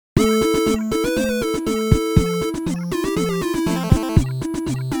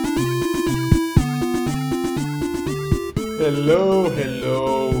Hello,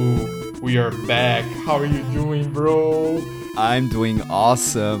 hello. We are back. How are you doing, bro? I'm doing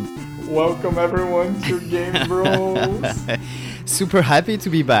awesome. Welcome everyone to Game Bros. Super happy to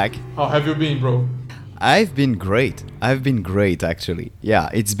be back. How have you been, bro? I've been great actually. Yeah,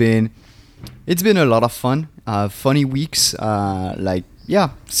 it's been a lot of fun. Funny weeks.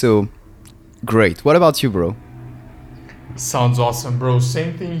 So great. What about you, bro? Sounds awesome, bro.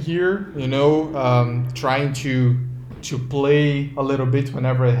 Same thing here. Trying to play a little bit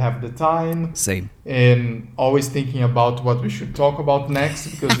whenever I have the time, Same. and always thinking about what we should talk about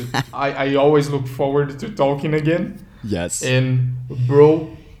next because I always look forward to talking again. Yes. And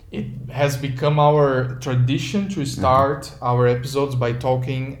bro, it has become our tradition to start our episodes by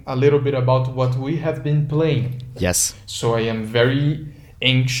talking a little bit about what we have been playing. Yes. So I am very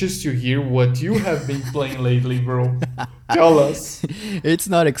anxious to hear what you have been playing lately, bro. Tell us. It's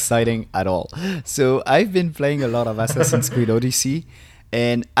not exciting at all. So I've been playing a lot of Assassin's Creed Odyssey,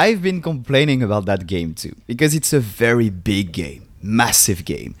 and I've been complaining about that game too because it's a very big game, massive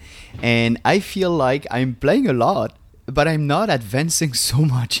game, and I feel like I'm playing a lot, but I'm not advancing so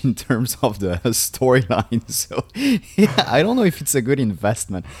much in terms of the storyline. So yeah, I don't know if it's a good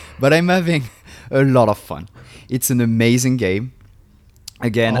investment, but I'm having a lot of fun. It's an amazing game.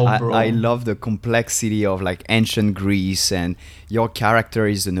 Again, Oh, bro. I love the complexity of like ancient Greece, and your character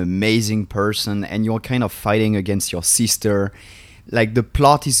is an amazing person, and you're kind of fighting against your sister. Like the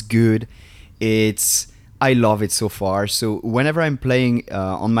plot is good. I love it so far. So whenever I'm playing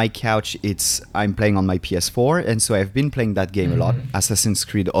on my couch, I'm playing on my PS4, and so I've been playing that game a lot, Assassin's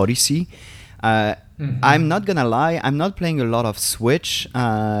Creed Odyssey. I'm not gonna lie, I'm not playing a lot of Switch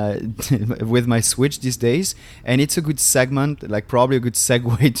with my Switch these days, and it's a good segment, like probably a good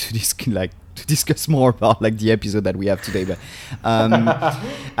segue to discuss more about like the episode that we have today. But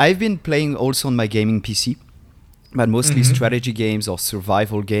I've been playing also on my gaming PC, but mostly strategy games or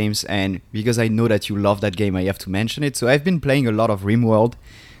survival games. And because I know that you love that game, I have to mention it. So I've been playing a lot of RimWorld.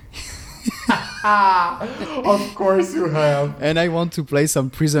 Of course you have. And I want to play some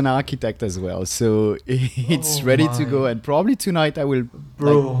Prison Architect as well. So it's ready to go. And probably tonight I will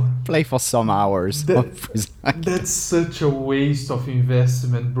Bro, play for some hours That- of Prison Architect. that's such a waste of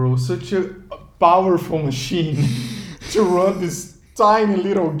investment, bro. Such a powerful machine to run this tiny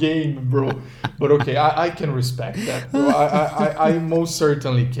little game, bro. But okay, I can respect that, bro. I most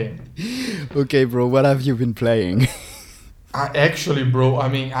certainly can. Okay, bro, what have you been playing? Actually, bro, I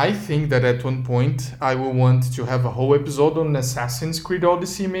mean, I think that at one point I will want to have a whole episode on Assassin's Creed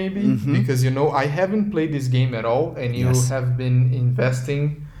Odyssey, maybe, because I haven't played this game at all, and you Yes. have been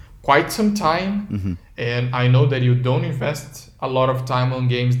investing quite some time, and I know that you don't invest a lot of time on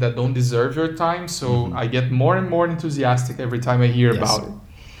games that don't deserve your time, so I get more and more enthusiastic every time I hear Yes. about it.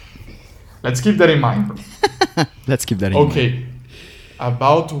 Let's keep that in mind, bro. Let's keep that in mind. Okay,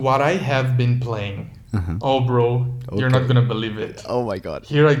 about what I have been playing. Oh, bro, you're not Okay. gonna believe it. Oh my god.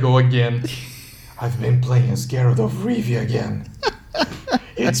 Here I go again. I've been playing as Geralt of Rivia again.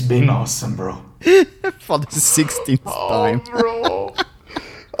 It's been awesome, bro. For the 16th time. bro.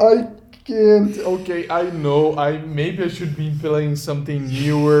 I can't. Okay, I know. Maybe I should be playing something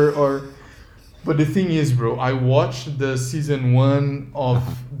newer but the thing is, bro, I watched the season 1 of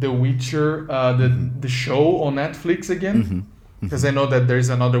The Witcher, the show on Netflix again. Because I know that there's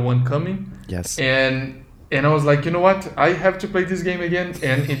another one coming. Yes. And I was like, you know what? I have to play this game again,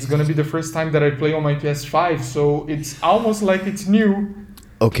 and it's gonna be the first time that I play on my PS5, so it's almost like it's new.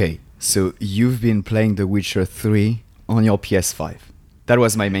 Okay, so you've been playing The Witcher 3 on your PS5. That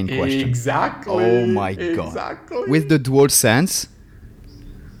was my main question. Exactly. Oh my god. Exactly. With the DualSense?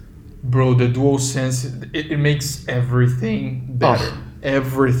 Bro, the DualSense, it makes everything better.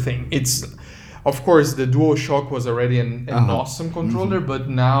 Everything. Of course, the DualShock was already an awesome controller, but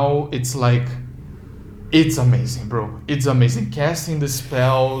now it's like, it's amazing, bro. It's amazing. Casting the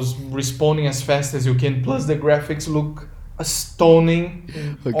spells, responding as fast as you can, plus the graphics look stunning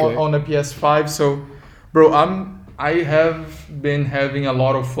Okay. on a PS5. So, bro, I have been having a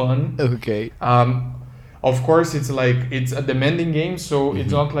lot of fun. Okay. Of course, it's a demanding game, so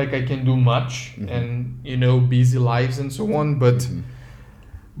it's not like I can do much and busy lives and so on. But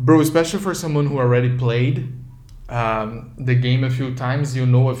bro, especially for someone who already played the game a few times,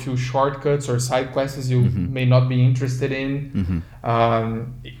 a few shortcuts or side quests you may not be interested in.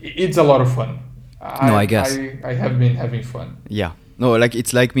 It's a lot of fun. I guess. I have been having fun. Yeah. No, like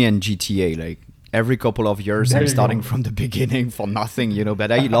it's like me and GTA. Like every couple of years, There I'm you starting go. from the beginning for nothing,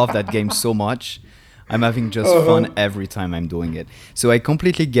 But I love that game so much. I'm having just fun every time I'm doing it. So I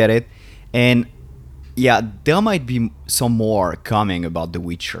completely get it. And yeah, there might be some more coming about The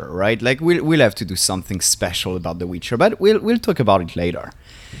Witcher, right? Like we'll have to do something special about The Witcher, but we'll talk about it later.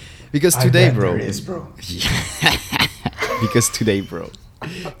 Because I today, bet bro. there is, bro. Because today, bro.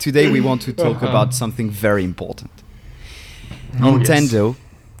 Today we want to talk about something very important. Oh, yes.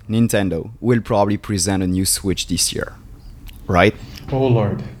 Nintendo will probably present a new Switch this year, right? Oh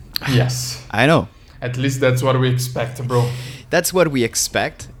Lord. Yes. I know. At least that's what we expect, bro. That's what we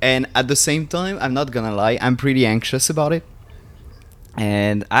expect, and at the same time, I'm not gonna lie, I'm pretty anxious about it.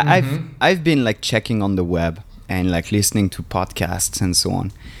 And I've been like checking on the web and like listening to podcasts and so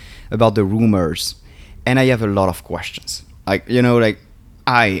on about the rumors, and I have a lot of questions. Like, you know, like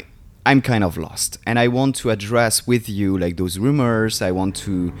I'm kind of lost, and I want to address with you like those rumors. I want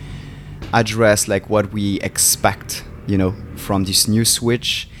to address like what we expect, you know, from this new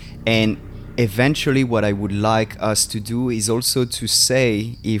Switch. And eventually what I would like us to do is also to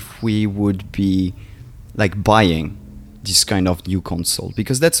say if we would be like buying this kind of new console,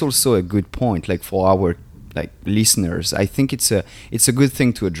 because that's also a good point like for our like listeners. I think it's a good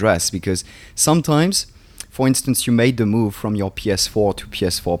thing to address, because sometimes, for instance, you made the move from your PS4 to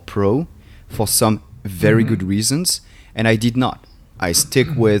PS4 Pro for some very good reasons, and I did not. I stick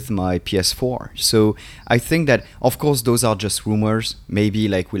with my PS4. So I think that, of course, those are just rumors. Maybe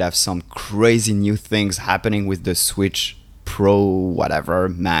like we'll have some crazy new things happening with the Switch Pro, whatever,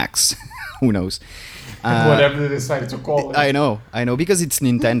 Max, who knows. Whatever they decide to call it. I know, because it's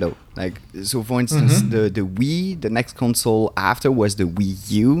Nintendo. Like, so for instance, the Wii, the next console after was the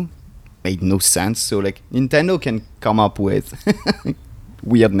Wii U, made no sense. So like Nintendo can come up with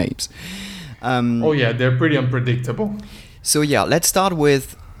weird names. Oh yeah, they're pretty unpredictable. So yeah, let's start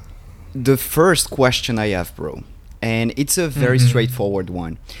with the first question I have, bro. And it's a very straightforward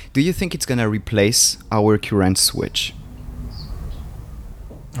one. Do you think it's gonna replace our current Switch?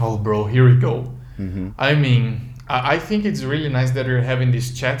 Oh, bro, here we go. I mean, I think it's really nice that we're having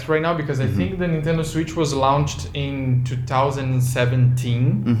this chat right now, because I think the Nintendo Switch was launched in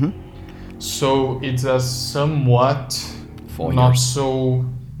 2017. So it's a somewhat 4 not years. so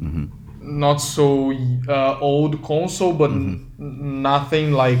old console, but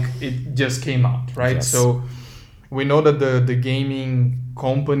nothing like it just came out, right? Yes. So we know that the gaming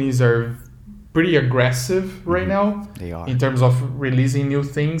companies are pretty aggressive right now. They are. In terms of releasing new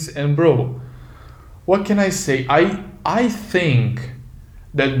things. And bro, what can I say? I think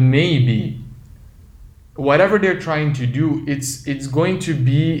that maybe whatever they're trying to do, it's going to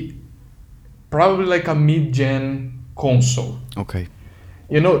be probably like a mid-gen console. Okay.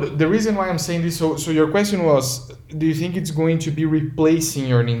 You know, the reason why I'm saying this, so your question was, do you think it's going to be replacing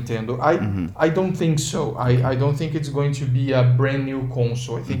your Nintendo? I don't think so. I don't think it's going to be a brand new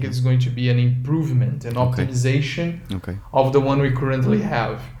console. I think it's going to be an improvement, an optimization of the one we currently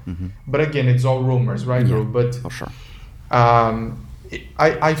have. But again, it's all rumors, right, bro? But for sure.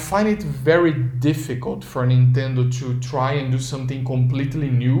 I find it very difficult for Nintendo to try and do something completely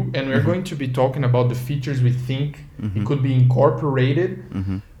new, and we're going to be talking about the features we think it could be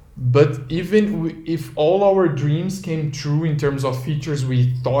incorporated. But even if all our dreams came true in terms of features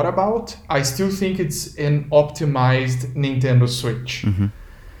we thought about, I still think it's an optimized Nintendo Switch.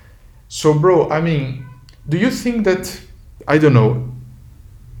 So, bro, I mean, do you think that, I don't know,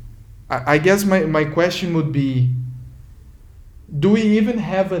 I guess my question would be, do we even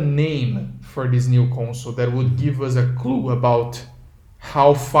have a name for this new console that would give us a clue about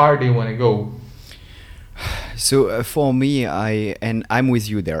how far they want to go? So for me, I'm with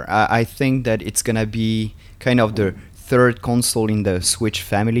you there. I think that it's gonna be kind of the third console in the Switch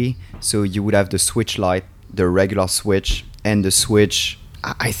family. So you would have the Switch Lite, the regular Switch, and the Switch.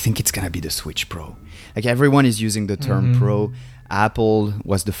 I think it's gonna be the Switch Pro. Like, everyone is using the term Pro. Apple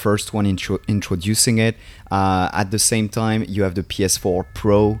was the first one introducing it. At the same time, you have the PS4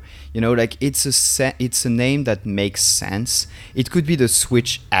 Pro. You know, like it's a name that makes sense. It could be the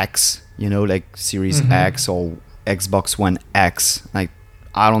Switch X, you know, like Series X or Xbox One X. Like,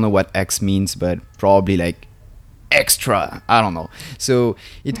 I don't know what X means, but probably like extra. I don't know. So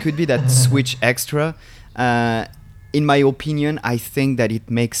it could be that Switch Extra. In my opinion, I think that it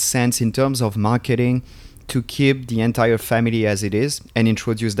makes sense in terms of marketing to keep the entire family as it is and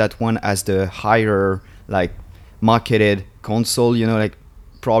introduce that one as the higher like marketed console, you know, like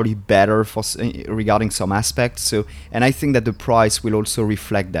probably better for regarding some aspects. So, and I think that the price will also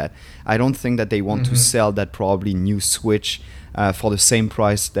reflect that. I don't think that they want to sell that probably new Switch for the same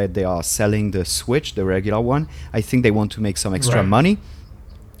price that they are selling the Switch, the regular one. I think they want to make some extra money,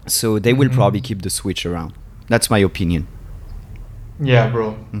 so they will probably keep the Switch around. That's my opinion. Yeah,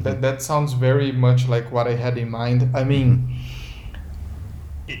 bro. That sounds very much like what I had in mind. I mean,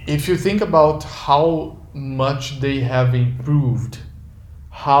 if you think about how much they have improved,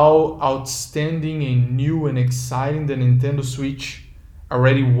 how outstanding and new and exciting the Nintendo Switch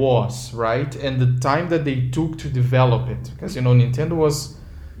already was, right? And the time that they took to develop it, because Nintendo was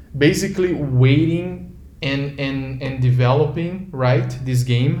basically waiting and developing, right, this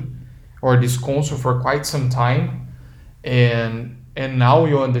game or this console for quite some time, and now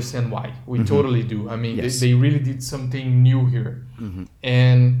you understand why. We totally do. I mean, Yes. they really did something new here.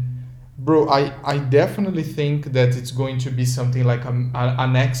 And bro, I definitely think that it's going to be something like a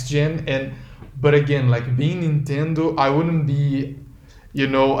next gen. But again, like being Nintendo, I wouldn't be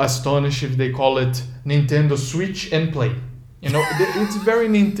astonished if they call it Nintendo Switch and Play. It's very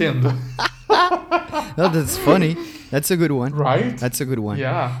Nintendo. No, that's funny. That's a good one. Right? That's a good one.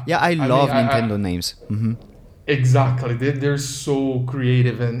 Yeah. Yeah, I love mean, Nintendo names. Exactly. They're so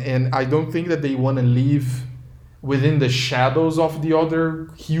creative, and I don't think that they want to live within the shadows of the other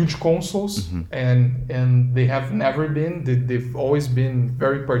huge consoles, and they have never been. They've always been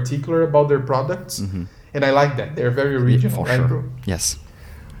very particular about their products, and I like that. They're very original, For right, sure. bro? Yes.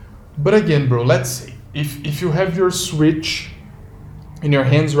 But again, bro, let's say if you have your Switch in your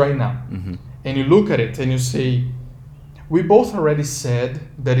hands right now, and you look at it and you say, we both already said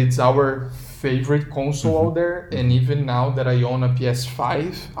that it's our favorite console out there, and even now that I own a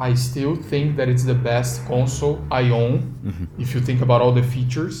PS5, I still think that it's the best console I own, if you think about all the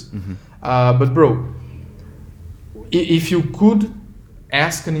features. But bro, if you could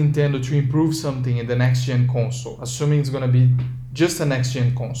ask a Nintendo to improve something in the next gen console, assuming it's gonna be just a next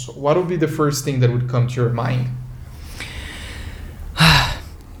gen console, what would be the first thing that would come to your mind?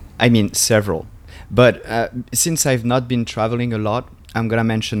 I mean, several. But since I've not been traveling a lot, I'm going to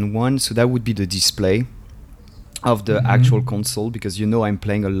mention one. So that would be the display of the actual console, because I'm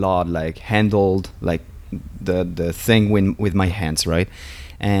playing a lot, like handled, like the thing with my hands, right?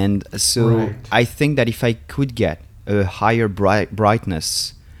 And so Right. I think that if I could get a higher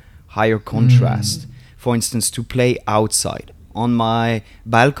brightness, higher contrast, for instance, to play outside, on my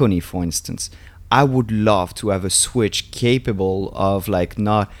balcony, for instance, I would love to have a Switch capable of like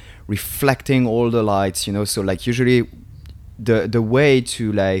not reflecting all the lights, so like usually the way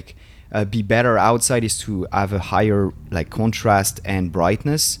to like be better outside is to have a higher like contrast and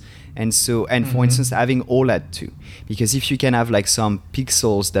brightness, and for instance having OLED too, because if you can have like some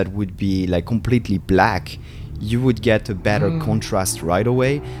pixels that would be like completely black, you would get a better contrast right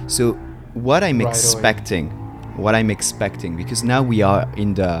away. So what I'm Right away. expecting, because now we are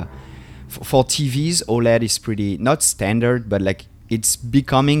in the for TVs, OLED is pretty not standard, but like it's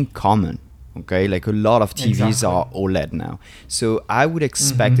becoming common. Okay, like a lot of TVs Exactly. are OLED now. So I would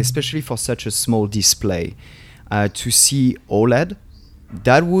expect, especially for such a small display, to see OLED.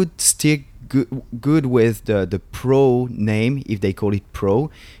 That would stick good with the Pro name, if they call it Pro,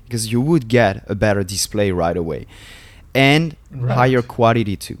 because you would get a better display right away, and Right. higher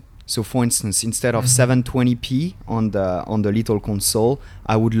quality too. So for instance, instead of 720p on the little console,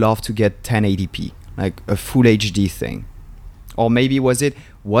 I would love to get 1080p, like a full HD thing. Or maybe was it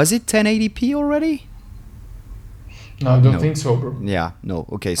 1080p already? No, I don't No. think so, bro. Yeah, no.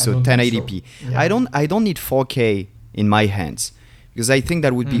 Okay, I so don't think 1080p. so. Yeah. I don't need 4K in my hands, because I think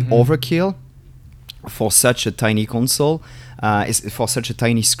that would be overkill for such a tiny console, for such a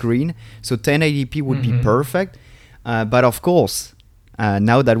tiny screen. So 1080p would be perfect. But of course,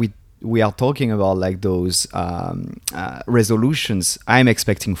 now that we are talking about like those resolutions, I'm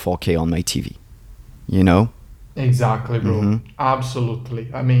expecting 4K on my TV. Exactly, bro. Absolutely.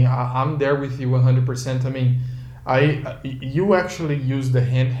 I mean, I'm there with you 100%. I mean, you actually use the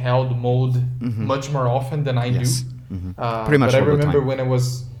handheld mode much more often than I Yes. do. Pretty much But I all the remember time. when I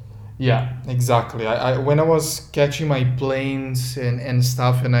was, yeah, exactly. When I was catching my planes and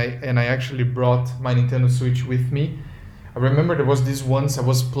stuff, and I actually brought my Nintendo Switch with me. I remember there was this once I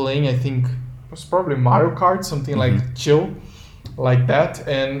was playing. I think it was probably Mario Kart, something like chill, like that.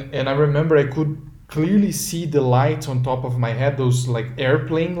 And I remember I could clearly see the lights on top of my head, those like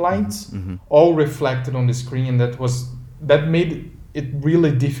airplane lights, all reflected on the screen, and that made it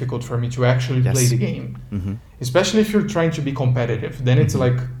really difficult for me to actually play Yes. the game, especially if you're trying to be competitive. Then it's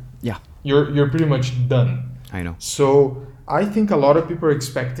like Yeah, you're pretty much done. I know. So I think a lot of people are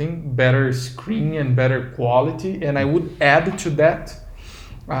expecting better screen and better quality, and I would add to that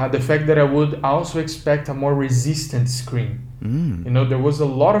the fact that I would also expect a more resistant screen. There was a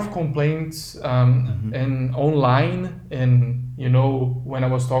lot of complaints and online, and when I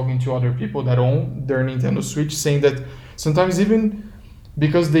was talking to other people that own their Nintendo Switch, saying that sometimes even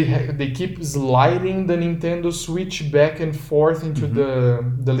because they keep sliding the Nintendo Switch back and forth into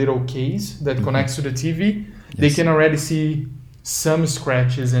the little case that connects to the TV, they Yes. can already see some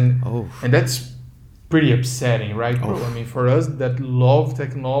scratches, and Oh, that's pretty upsetting, right, bro? oh. I mean, for us that love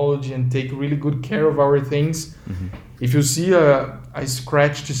technology and take really good care of our things, if you see a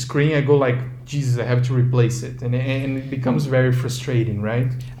scratched screen, I go like, Jesus, I have to replace it, and it becomes very frustrating,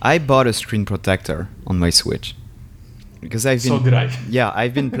 right? I bought a screen protector on my Switch because So did I. yeah,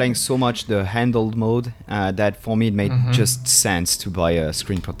 I've been playing so much the handled mode that for me it made just sense to buy a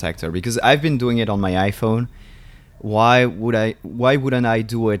screen protector because I've been doing it on my iPhone. Why wouldn't I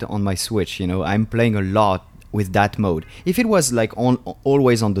do it on my Switch? You know, I'm playing a lot with that mode. If it was like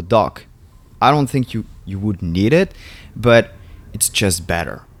always on the dock, I don't think you would need it, but it's just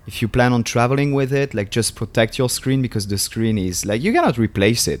better. If you plan on traveling with it, like just protect your screen because the screen is like you cannot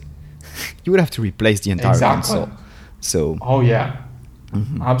replace it. You would have to replace the entire Exactly. console. So Oh yeah,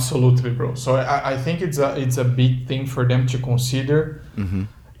 absolutely, bro. So I think it's a big thing for them to consider.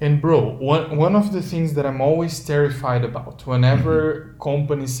 And bro, one of the things that I'm always terrified about whenever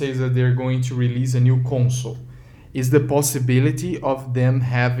companies say that they're going to release a new console is the possibility of them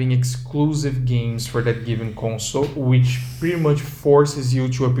having exclusive games for that given console, which pretty much forces you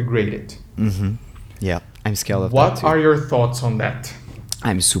to upgrade it. yeah, I'm scared of that What too. are your thoughts on that?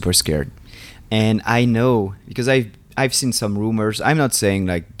 I'm super scared. And I know because I've seen some rumors. I'm not saying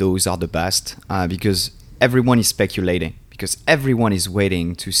like those are the best because everyone is speculating because everyone is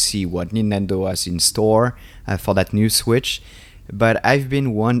waiting to see what Nintendo has in store for that new Switch. But I've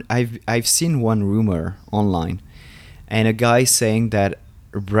seen one rumor online and a guy saying that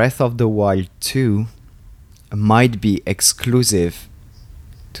Breath of the Wild 2 might be exclusive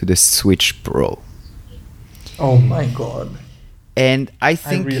to the Switch Pro. Oh my god. And I I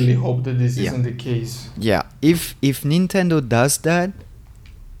think really hope that this Yeah. isn't the case. yeah, if Nintendo does that,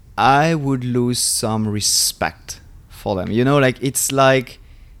 I would lose some respect for them. You know, like it's like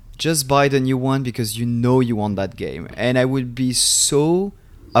just buy the new one because you know you want that game, and I would be so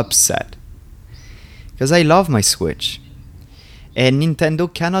upset because I love my Switch, and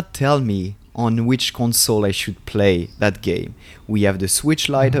Nintendo cannot tell me on which console I should play that game. We have the Switch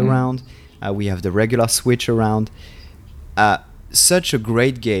Lite around, we have the regular Switch around. Such a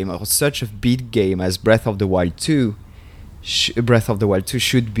great game or such a big game as Breath of the Wild 2, Breath of the Wild 2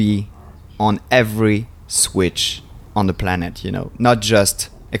 should be on every Switch on the planet, you know, not just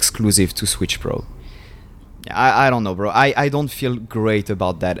exclusive to Switch Pro. I don't know, bro. I don't feel great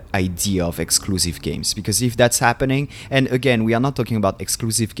about that idea of exclusive games because if that's happening, and again, we are not talking about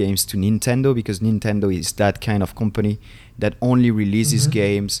exclusive games to Nintendo because Nintendo is that kind of company that only releases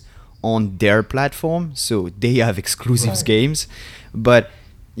games on their platform, so they have exclusive Right. games. But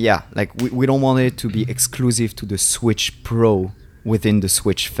yeah, like we don't want it to be exclusive to the Switch Pro within the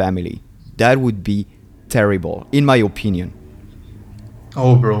Switch family. That would be terrible, in my opinion.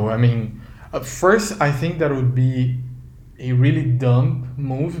 Oh, bro. I mean, first, I think that would be a really dumb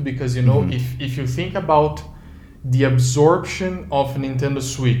move because, you know, if you think about the absorption of Nintendo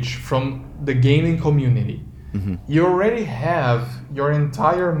Switch from the gaming community, you already have your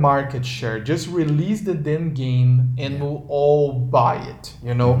entire market share. Just release the damn game and we'll all buy it,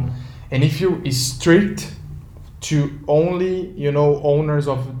 you know? And if you strict to only, you know, owners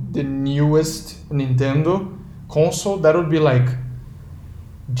of the newest Nintendo console, that would be like,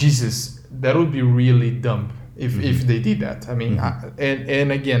 Jesus, that would be really dumb if they did that. I mean,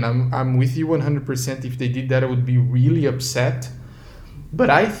 and again, I'm with you 100%. If they did that, I would be really upset. But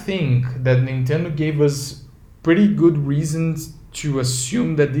I think that Nintendo gave us pretty good reasons to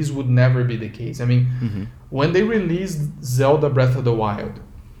assume that this would never be the case. I mean, when they released Zelda Breath of the Wild,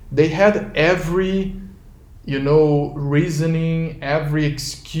 they had every, you know, reasoning, every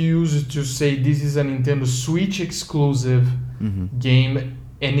excuse to say this is a Nintendo Switch exclusive game,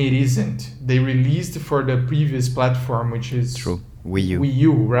 and it isn't. They released for the previous platform, which is True. Wii U. Wii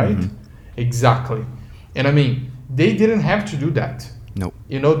U, right? Exactly. And I mean, they didn't have to do that. No.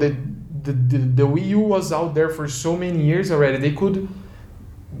 You know, the Wii U was out there for so many years already. They could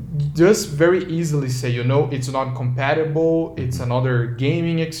just very easily say, you know, it's not compatible, it's another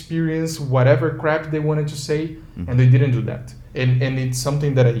gaming experience, whatever crap they wanted to say, and they didn't do that. And it's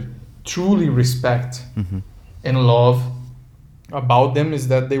something that I truly respect and love about them is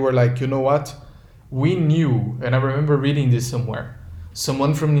that they were like, you know what? We knew, and I remember reading this somewhere,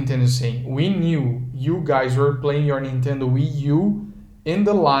 someone from Nintendo saying, we knew you guys were playing your Nintendo Wii U in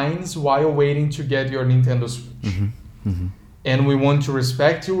the lines while waiting to get your Nintendo Switch. And we want to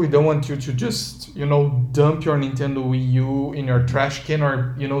respect you. We don't want you to just, you know, dump your Nintendo Wii U in your trash can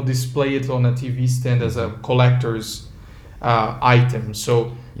or, you know, display it on a TV stand as a collector's item.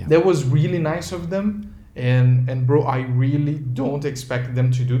 So that was really nice of them. And bro, I really don't expect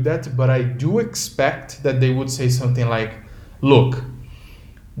them to do that, but I do expect that they would say something like, look,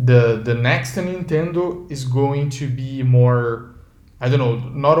 the next Nintendo is going to be more, I don't know,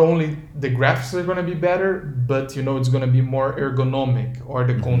 not only the graphics are going to be better, but it's going to be more ergonomic, or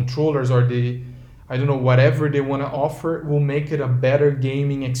the controllers, or the, I don't know, whatever they want to offer will make it a better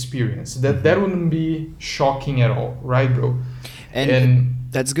gaming experience. That wouldn't be shocking at all, right, bro? And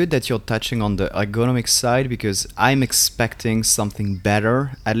that's good that you're touching on the ergonomic side, because I'm expecting something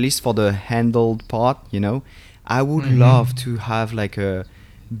better, at least for the handled part. I would love to have like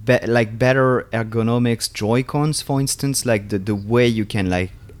better ergonomics Joy-Cons, for instance, like the way you can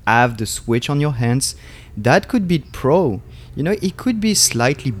like have the Switch on your hands. That could be pro. It could be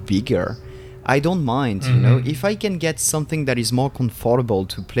slightly bigger. I don't mind. If I can get something that is more comfortable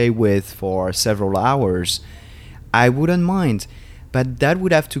to play with for several hours, I wouldn't mind. But that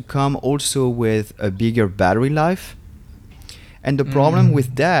would have to come also with a bigger battery life. And the problem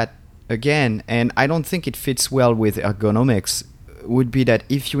with that, again, and I don't think it fits well with ergonomics, would be that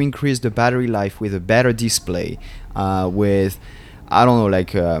if you increase the battery life with a better display, with, I don't know,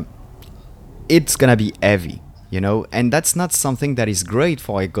 like, it's gonna be heavy, and that's not something that is great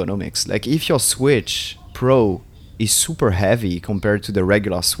for ergonomics. Like, if your Switch Pro is super heavy compared to the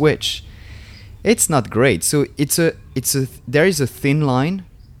regular Switch, it's not great. So there is a thin line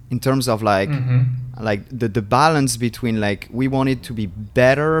in terms of like the balance between, like, we want it to be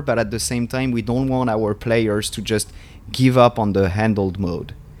better, but at the same time we don't want our players to just give up on the handled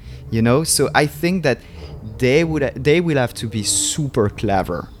mode. So I think that they will have to be super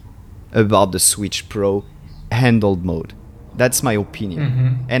clever about the Switch Pro handled mode. That's my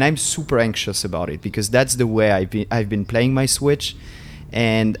opinion. And I'm super anxious about it, because that's the way I've been playing my Switch.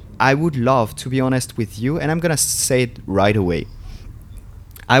 And I would love, to be honest with you, and I'm gonna say it right away,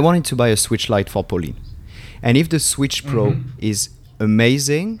 I wanted to buy a Switch Lite for Pauline. And if the Switch Pro is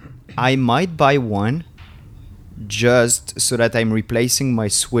amazing, I might buy one just so that I'm replacing my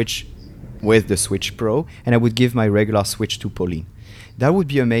Switch with the Switch Pro, and I would give my regular Switch to Pauline. That would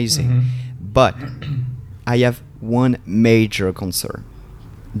be amazing. But I have one major concern: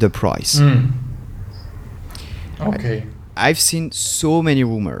 the price. Okay. I've seen so many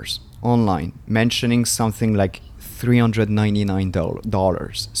rumors online mentioning something like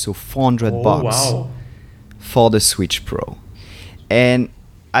 $399, so $400 for the Switch Pro. And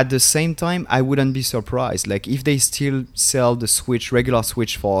at the same time, I wouldn't be surprised. Like, if they still sell the regular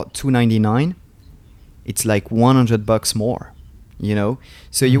Switch for $299, it's like $100 more,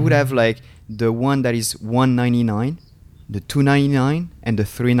 So you would have like the one that is $199, the $299, and the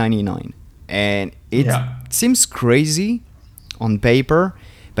 $399. And it seems crazy on paper,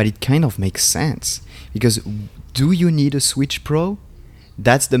 but it kind of makes sense. Because do you need a Switch Pro?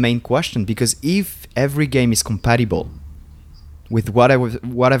 That's the main question. Because if every game is compatible with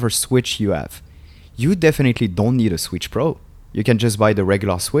whatever Switch you have, you definitely don't need a Switch Pro. You can just buy the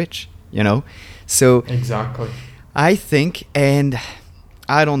regular Switch, So exactly. I think, and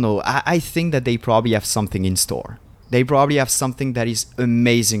I don't know, I think that they probably have something in store. They probably have something that is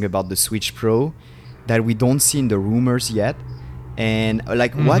amazing about the Switch Pro that we don't see in the rumors yet. And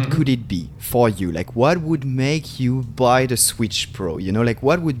like, what could it be for you? Like, what would make you buy the Switch Pro? Like,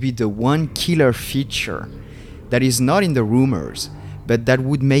 what would be the one killer feature that is not in the rumors, but that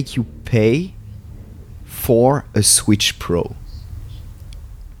would make you pay for a Switch Pro?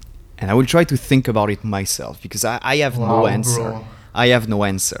 And I will try to think about it myself, because I have no answer. Bro. I have no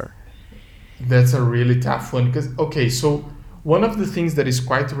answer. That's a really tough one, because, okay, so one of the things that is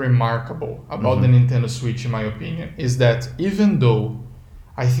quite remarkable about the Nintendo Switch, in my opinion, is that even though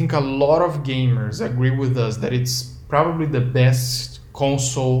I think a lot of gamers agree with us that it's probably the best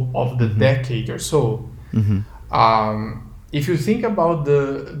console of the decade or so, if you think about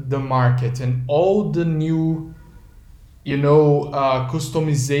the market and all the new,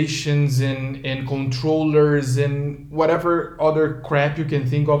 customizations and controllers and whatever other crap you can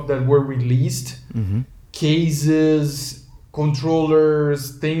think of that were released, cases,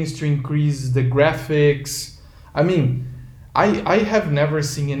 controllers, things to increase the graphics. I mean, I have never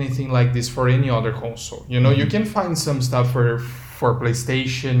seen anything like this for any other console. You can find some stuff for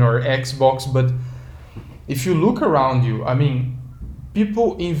PlayStation or Xbox, but if you look around you, I mean,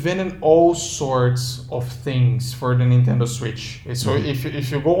 people invented all sorts of things for the Nintendo Switch. So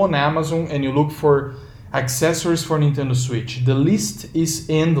if you go on Amazon and you look for accessories for Nintendo Switch, the list is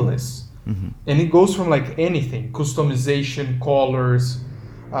endless. And it goes from like anything, customization, colors,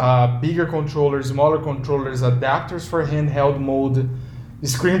 bigger controllers, smaller controllers, adapters for handheld mode,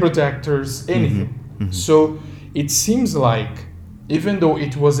 screen protectors, anything. So it seems like, even though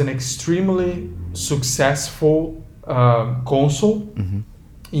it was an extremely successful console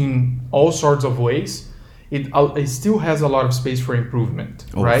in all sorts of ways, it still has a lot of space for improvement,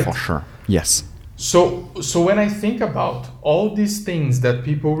 Oh, right? for sure. Yes. So when I think about all these things that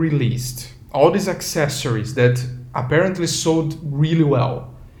people released, all these accessories that apparently sold really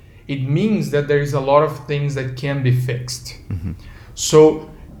well, it means that there is a lot of things that can be fixed. So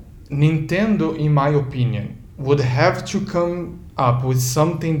Nintendo, in my opinion, would have to come up with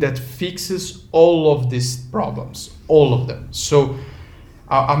something that fixes all of these problems, all of them. So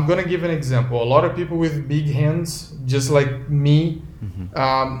I'm gonna give an example. A lot of people with big hands, just like me,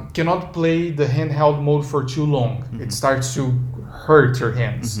 cannot play the handheld mode for too long. It starts to hurt your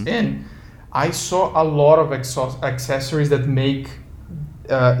hands. And I saw a lot of accessories that make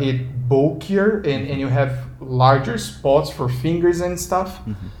it bulkier, and you have larger spots for fingers and stuff.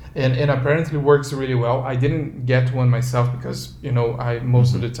 And apparently works really well. I didn't get one myself because I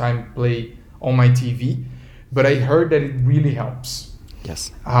most of the time play on my TV, but I heard that it really helps.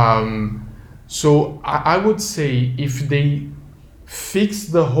 Yes. So I would say if they fix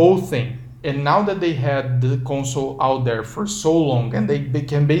the whole thing, and now that they had the console out there for so long, and they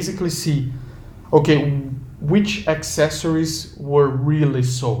can basically see, okay, which accessories were really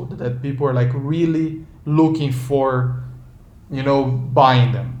sold, that people are like really looking for,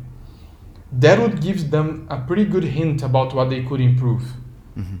 buying them. That would give them a pretty good hint about what they could improve.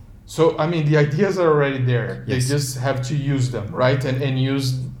 So, I mean, the ideas are already there. Yes. They just have to use them, right? And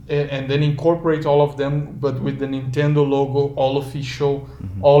then incorporate all of them, but with the Nintendo logo, all official,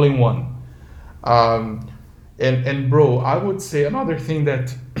 all in one. And bro, I would say another thing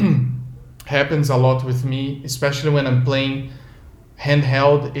that happens a lot with me, especially when I'm playing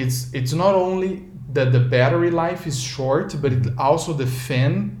handheld, it's not only that the battery life is short, but it also the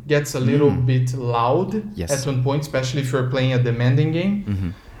fan gets a little bit loud at one point, especially if you're playing a demanding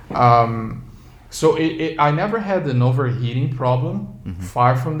game. So I never had an overheating problem,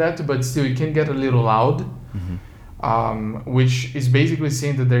 far from that, but still it can get a little loud, which is basically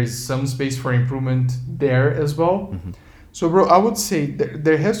saying that there is some space for improvement there as well. So bro, I would say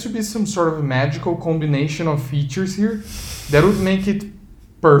there has to be some sort of magical combination of features here that would make it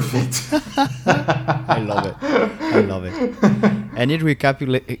perfect. I love it. And it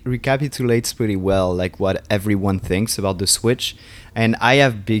recapitulates pretty well like what everyone thinks about the Switch. And I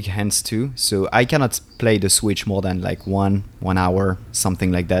have big hands too, so I cannot play the Switch more than like one hour,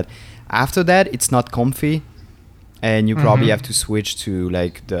 something like that. After that, it's not comfy, and you probably have to switch to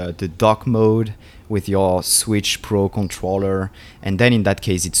like the dock mode with your Switch Pro controller, and then in that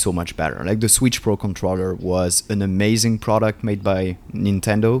case it's so much better. Like the Switch Pro controller was an amazing product made by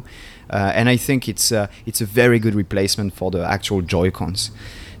Nintendo, and I think it's a very good replacement for the actual Joy-Cons.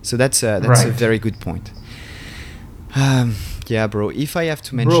 So that's a very good point. Yeah, bro. If I have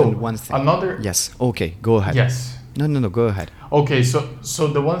to mention one thing, yes. Okay, go ahead. Yes. No, go ahead. Okay, so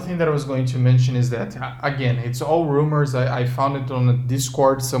the one thing that I was going to mention is that, again, it's all rumors. I found it on a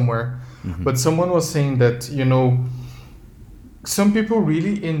Discord somewhere, but someone was saying that, some people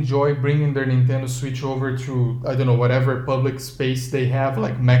really enjoy bringing their Nintendo Switch over to, I don't know, whatever public space they have,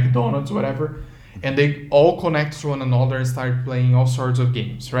 like McDonald's, whatever, and they all connect to one another and start playing all sorts of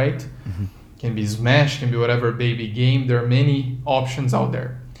games, right? Can be Smash, can be whatever baby game. There are many options out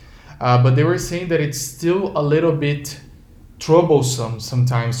there. But they were saying that it's still a little bit troublesome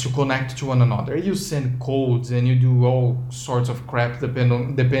sometimes to connect to one another. You send codes and you do all sorts of crap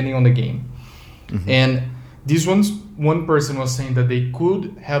depending on the game. And one person was saying that they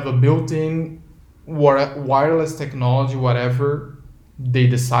could have a built-in wireless technology, whatever they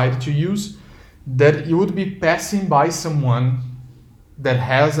decide to use, that you would be passing by someone that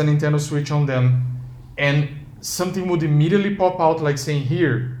has a Nintendo Switch on them, and something would immediately pop out like saying,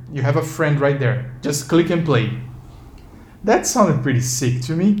 here, you have a friend right there. Just click and play. That sounded pretty sick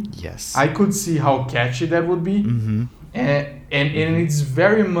to me. Yes. I could see how catchy that would be. And it's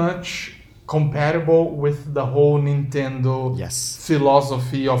very much compatible with the whole Nintendo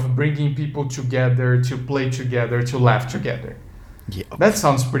philosophy of bringing people together, to play together, to laugh together. Yeah. That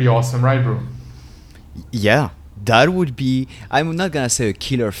sounds pretty awesome, right, bro? Yeah. That would be, I'm not going to say a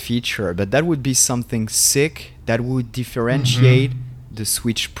killer feature, but that would be something sick that would differentiate the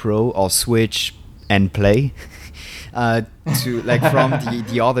Switch Pro or Switch and Play to like from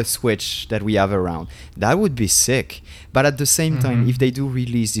the other Switch that we have around. That would be sick. But at the same time, if they do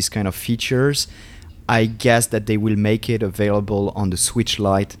release these kind of features, I guess that they will make it available on the Switch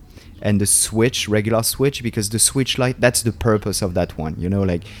Lite and the Switch, regular Switch, because the Switch Lite, that's the purpose of that one.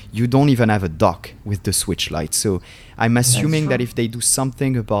 Like you don't even have a dock with the Switch Lite. So I'm assuming that if they do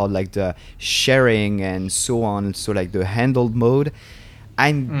something about like the sharing and so on, so like the handled mode,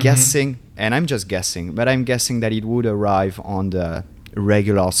 I'm guessing, and I'm just guessing, but I'm guessing that it would arrive on the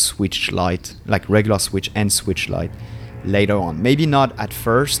regular Switch Lite, like regular Switch and Switch Lite later on. Maybe not at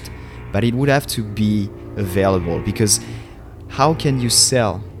first, but it would have to be available, because how can you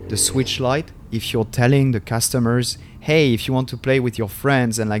sell the Switch Lite if you're telling the customers, hey, if you want to play with your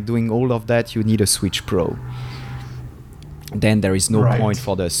friends and like doing all of that, you need a Switch Pro? Then there is no point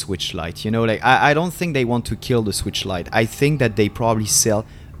for the Switch Lite. You know, like I don't think they want to kill the Switch Lite. I think that they probably sell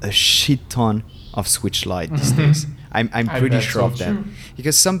a shit ton of Switch Lite these days. I'm pretty sure of that.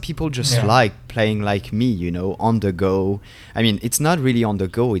 Because some people just like playing like me, you know, on the go. I mean, it's not really on the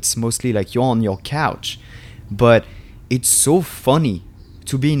go. It's mostly like you're on your couch. But it's so funny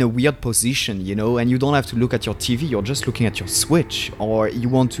to be in a weird position, you know, and you don't have to look at your TV, you're just looking at your Switch, or you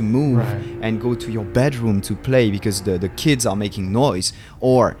want to move and go to your bedroom to play because the kids are making noise,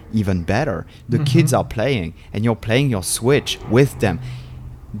 or even better, the kids are playing and you're playing your Switch with them.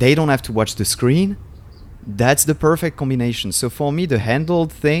 They don't have to watch the screen. That's the perfect combination. So for me, the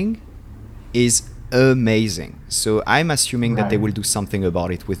handheld thing is amazing. So I'm assuming that they will do something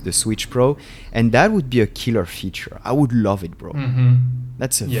about it with the Switch Pro, and that would be a killer feature. I would love it, bro.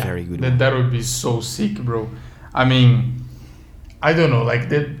 That's a very good one. That would be so sick, bro. I mean, I don't know, like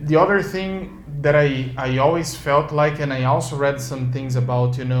the other thing that I always felt like, and I also read some things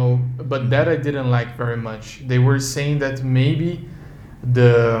about, you know, but that I didn't like very much. They were saying that maybe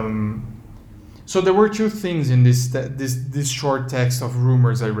so there were two things in this short text of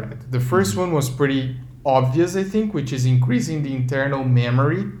rumors I read. The first one was pretty obvious, I think, which is increasing the internal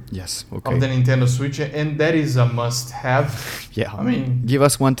memory of the Nintendo Switch, and that is a must-have. Yeah, I mean, give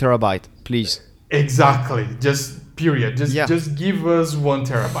us 1 terabyte, please. Exactly, just period. Just give us 1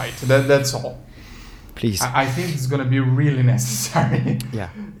 terabyte. That's all. Please. I think it's gonna be really necessary. Yeah.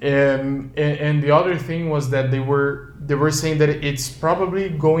 And the other thing was that they were saying that it's probably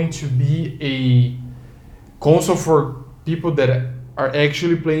going to be a console for people that are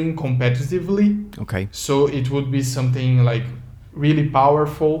actually playing competitively. Okay. So it would be something like really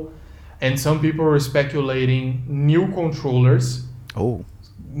powerful, and some people were speculating new controllers. Oh.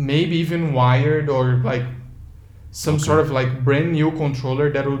 Maybe even wired, or like some sort of like brand new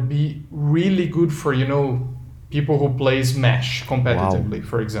controller that would be really good for, you know, people who play Smash competitively,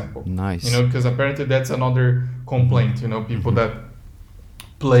 for example. Nice. You know, because apparently that's another complaint, you know, people that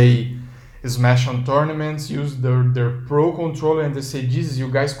play Smash on tournaments use their Pro controller, and they say, Jesus, you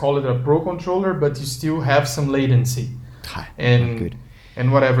guys call it a Pro controller, but you still have some latency. And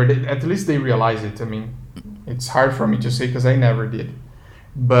whatever. At least they realize it. I mean, it's hard for me to say because I never did.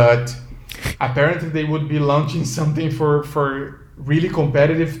 But apparently they would be launching something for really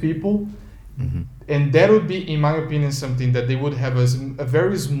competitive people. And that would be, in my opinion, something that they would have a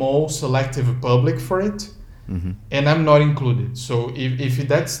very small selective public for it. And I'm not included. So if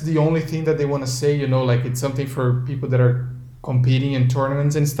that's the only thing that they want to say, you know, like it's something for people that are competing in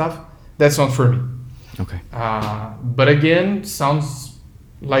tournaments and stuff, that's not for me. Okay. But again, sounds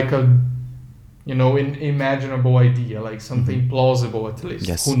like a, you know, an imaginable idea, like something plausible at least.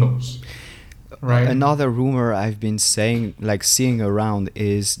 Yes. Who knows? Right. Another rumor I've been seeing around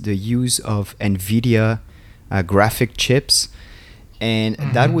is the use of NVIDIA graphic chips. And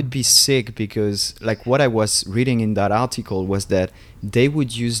that would be sick, because like what I was reading in that article was that they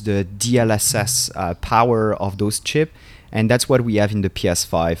would use the DLSS power of those chips. And that's what we have in the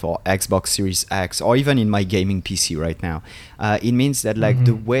PS5 or Xbox Series X, or even in my gaming PC right now. It means that like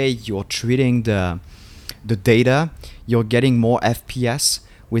the way you're treating the data, you're getting more FPS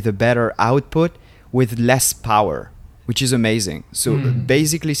with a better output with less power, which is amazing. So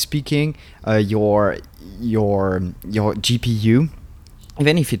basically speaking, your GPU,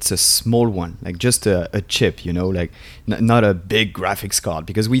 even if it's a small one, like just a chip, you know, like not a big graphics card,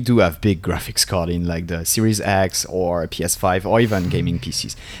 because we do have big graphics card in like the Series X or PS5 or even gaming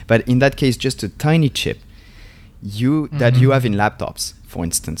PCs. But in that case, just a tiny chip that you have in laptops, for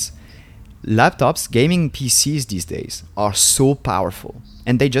instance. Laptops, gaming PCs these days are so powerful,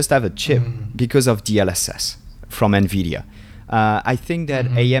 and they just have a chip because of DLSS from NVIDIA. I think that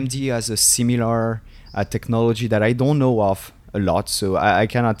AMD has a similar technology that I don't know of a lot, so I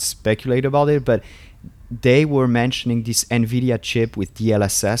cannot speculate about it, but they were mentioning this NVIDIA chip with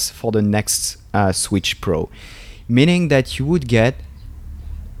DLSS for the next Switch Pro, meaning that you would get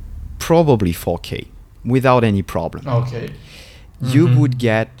probably 4K without any problem. Okay. You would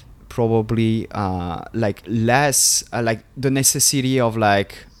get probably like less, like the necessity of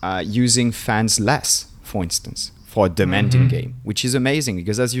like using fans less, for instance, for a demanding game, which is amazing,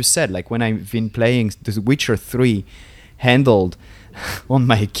 because as you said, like when I've been playing The Witcher 3 handled on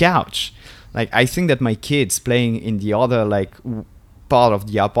my couch, like I think that my kids playing in the other like part of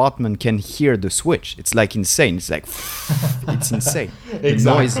the apartment can hear the Switch. It's like insane. It's like it's insane. Exactly. The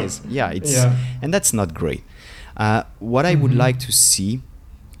noises, Yeah. and that's not great. What I would like to see,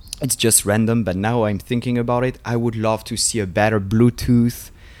 it's just random, but now I'm thinking about it. I would love to see a better Bluetooth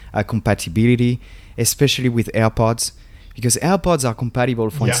compatibility, especially with AirPods, because AirPods are compatible,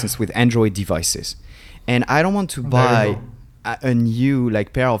 for instance, with Android devices. And I don't want to buy a new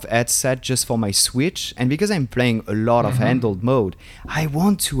like pair of headset just for my Switch. And because I'm playing a lot of handheld mode, I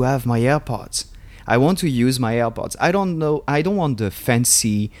want to have my AirPods. I want to use my AirPods. I don't want the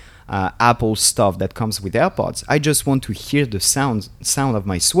fancy Apple stuff that comes with AirPods. I just want to hear the sound of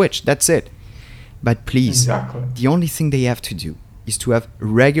my Switch. That's it. But please, the only thing they have to do is to have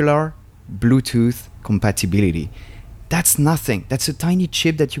regular Bluetooth compatibility. That's nothing. That's a tiny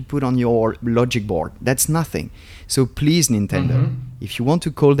chip that you put on your logic board. That's nothing. So please, Nintendo, if you want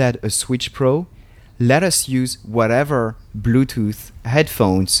to call that a Switch Pro, let us use whatever Bluetooth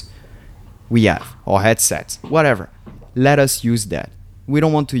headphones we have, or headsets, whatever. Let us use that. We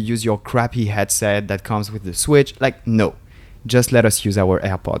don't want to use your crappy headset that comes with the Switch. Like, no. Just let us use our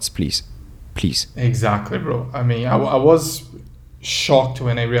AirPods, please. Please. Exactly, bro. I mean, I was shocked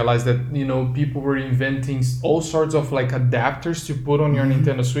when I realized that, you know, people were inventing all sorts of like adapters to put on your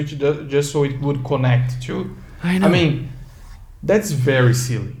Nintendo Switch just so it would connect to. I know. I mean, that's very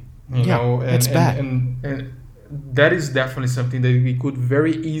silly, you know, it's bad. And that is definitely something that we could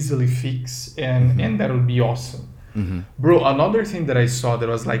very easily fix, and that would be awesome. Bro, another thing that I saw that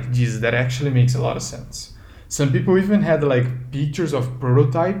was like, Jesus, that actually makes a lot of sense. Some people even had like pictures of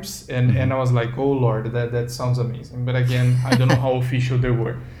prototypes, and I was like, oh Lord, that sounds amazing. But again, I don't know how official they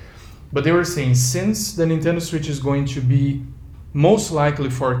were. But they were saying, since the Nintendo Switch is going to be most likely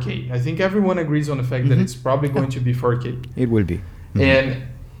 4K, I think everyone agrees on the fact that it's probably going to be 4K. It will be. And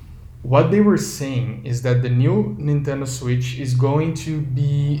what they were saying is that the new Nintendo Switch is going to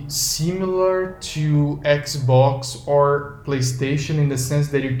be similar to Xbox or PlayStation in the sense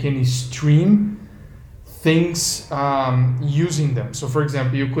that you can stream things using them. So for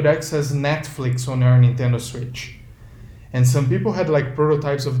example, you could access Netflix on your Nintendo Switch. And some people had like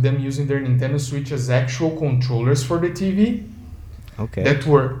prototypes of them using their Nintendo Switch as actual controllers for the TV. Okay. That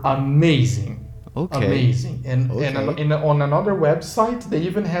were amazing. Okay. Amazing. And on another website, they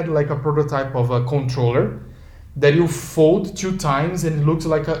even had like a prototype of a controller that you fold 2 times and it looks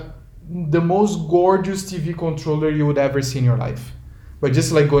like the most gorgeous TV controller you would ever see in your life. But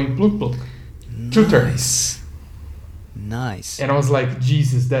just like going pluk pluk. 2 turns. Nice. And I was like,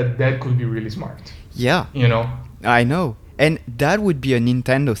 Jesus, that could be really smart. Yeah. You know? I know. And that would be a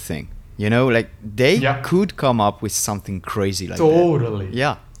Nintendo thing. You know, like they could come up with something crazy like that. Totally.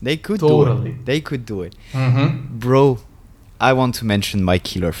 Yeah. They could do it. They could do it. Bro, I want to mention my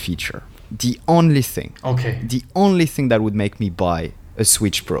killer feature. The only thing that would make me buy a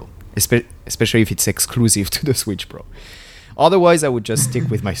Switch Pro, especially if it's exclusive to the Switch Pro. Otherwise, I would just stick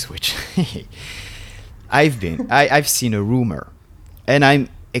with my Switch. I've seen a rumor, and I'm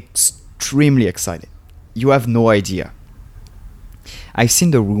extremely excited. You have no idea. I've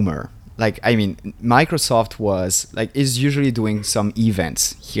seen the rumor. Like, I mean, Microsoft is usually doing some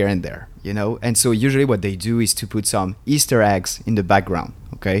events here and there, you know? And so usually what they do is to put some Easter eggs in the background,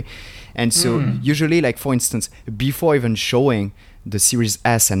 okay? And so usually, like, for instance, before even showing the Series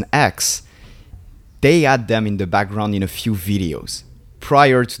S and X, they add them in the background in a few videos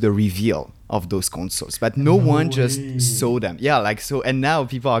prior to the reveal of those consoles. But no one just saw them. Yeah, like, so, and now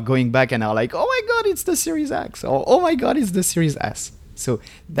people are going back and are like, oh my God, it's the Series X. Or, oh my God, it's the Series S. So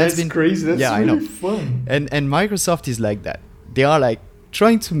that's been crazy. That's really I know. Fun. And Microsoft is like that. They are like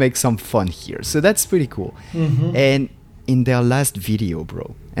trying to make some fun here. So that's pretty cool. And in their last video,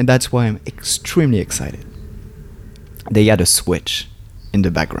 bro, and that's why I'm extremely excited, they had a Switch in the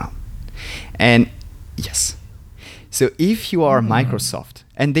background. And yes. So if you are Microsoft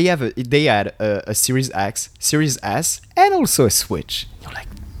and they had a Series X, Series S, and also a Switch, you're like,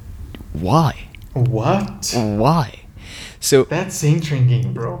 why? What? Why? So that's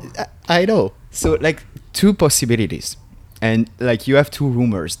intriguing, bro. I know. So like 2 possibilities, and like you have 2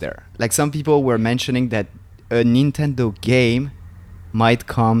 rumors there. Like some people were mentioning that a Nintendo game might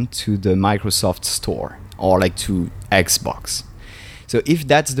come to the Microsoft store or like to Xbox. So if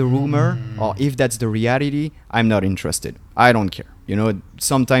that's the rumor or if that's the reality, I'm not interested. I don't care. You know,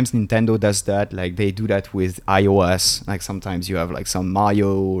 sometimes Nintendo does that. Like they do that with iOS. Like sometimes you have like some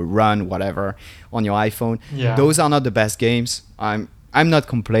Mario Run, whatever, on your iPhone. Yeah. Those are not the best games. I'm not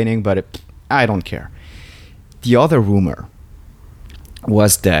complaining, but I don't care. The other rumor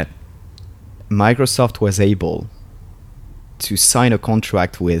was that Microsoft was able to sign a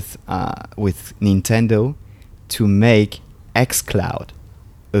contract with Nintendo to make xCloud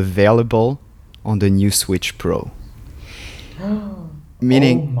available on the new Switch Pro.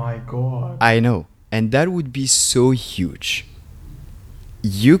 Meaning, oh my god. I know, and that would be so huge.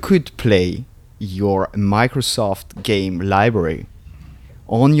 You could play your Microsoft game library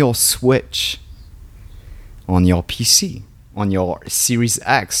on your Switch, on your PC, on your Series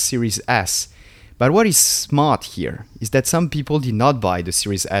X, Series S. But what is smart here is that some people did not buy the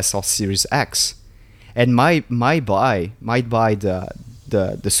Series S or Series X, and might buy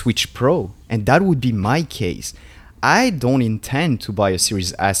the Switch Pro, and that would be my case. I don't intend to buy a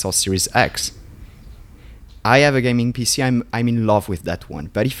Series S or Series X. I have a gaming PC. I'm in love with that one.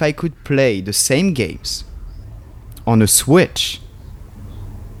 But if I could play the same games on a Switch,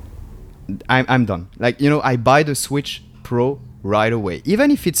 I'm done. Like, I buy the Switch Pro right away. Even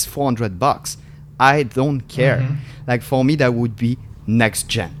if it's $400, I don't care. Mm-hmm. Like, for me, that would be next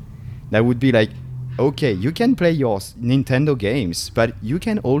gen. That would be like, okay, you can play your Nintendo games, but you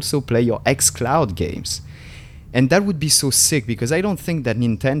can also play your xCloud games. And that would be so sick, because I don't think that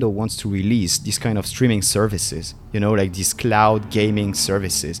Nintendo wants to release this kind of streaming services, like these cloud gaming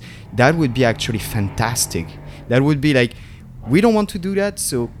services. That would be actually fantastic. That would be like, we don't want to do that,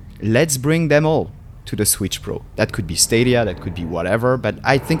 so let's bring them all to the Switch Pro. That could be Stadia, that could be whatever, but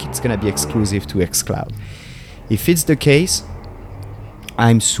I think it's going to be exclusive to xCloud. If it's the case,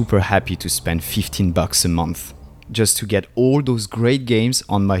 I'm super happy to spend $15 a month just to get all those great games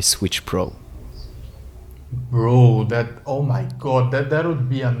on my Switch Pro. Bro, oh my god, that would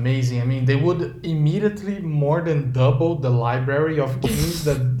be amazing. I mean, they would immediately more than double the library of games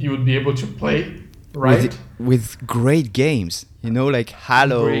that you would be able to play, right? With great games, like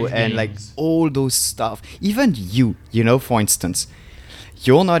Halo Great and like games. all those stuff. Even you, for instance,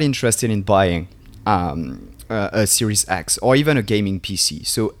 you're not interested in buying a Series X or even a gaming PC.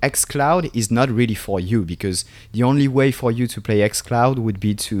 So xCloud is not really for you, because the only way for you to play xCloud would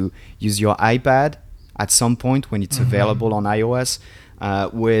be to use your iPad at some point when it's available on iOS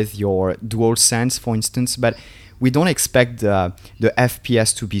with your DualSense, for instance. But we don't expect the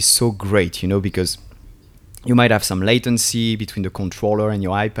FPS to be so great, because you might have some latency between the controller and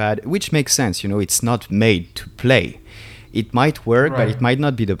your iPad, which makes sense. It's not made to play. It might work, but it might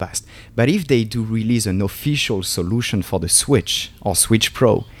not be the best. But if they do release an official solution for the Switch or Switch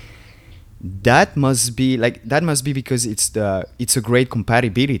Pro, that must be because it's a great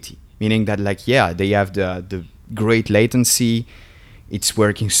compatibility. Meaning that, they have the great latency, it's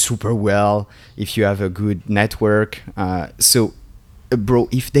working super well if you have a good network. Bro,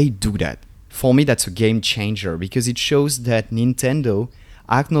 if they do that, for me, that's a game changer, because it shows that Nintendo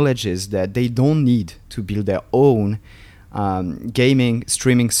acknowledges that they don't need to build their own gaming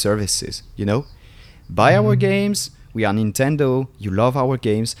streaming services. Buy our games. We are Nintendo, you love our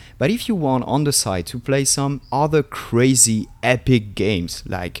games, but if you want on the side to play some other crazy epic games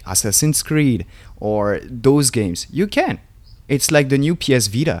like Assassin's Creed or those games, you can. It's like the new PS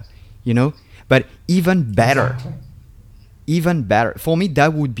Vita, but even better. Exactly. Even better. For me,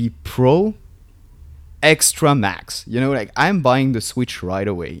 that would be Pro Extra Max. I'm buying the Switch right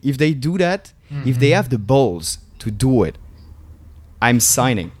away. If they do that, if they have the balls to do it, I'm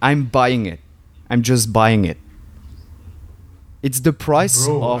signing. I'm buying it. I'm just buying it. It's the price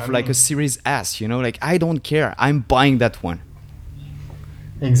of a Series S, I don't care. I'm buying that one.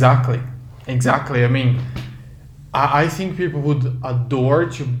 Exactly. I mean, I think people would adore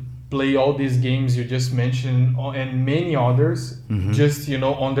to play all these games you just mentioned and many others, just,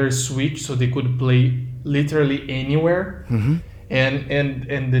 on their Switch, so they could play literally anywhere.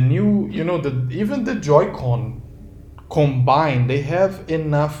 And the new, even the Joy-Con combined, they have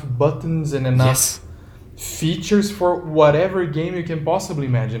enough buttons and enough features for whatever game you can possibly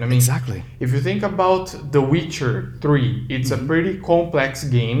imagine. I mean, exactly. If you think about The Witcher 3, it's a pretty complex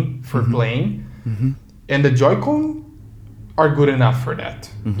game for playing, and the Joy-Con are good enough for that,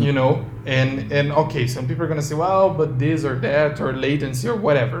 And okay, some people are gonna say, well, but this or that or latency or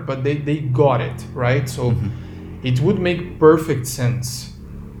whatever, but they got it, right? So it would make perfect sense,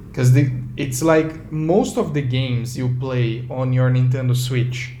 because it's like most of the games you play on your Nintendo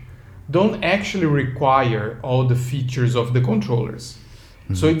Switch don't actually require all the features of the controllers.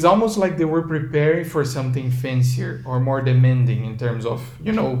 So it's almost like they were preparing for something fancier or more demanding in terms of,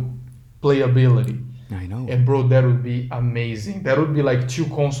 playability. I know. And bro, that would be amazing. That would be like 2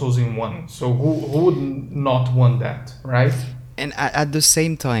 consoles in one. So who would not want that, right? And at the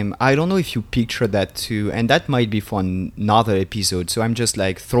same time, I don't know if you picture that too, and that might be for another episode, so I'm just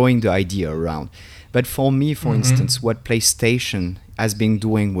throwing the idea around. But for me, for instance, what PlayStation has been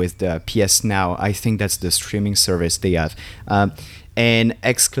doing with the PS Now, I think that's the streaming service they have. And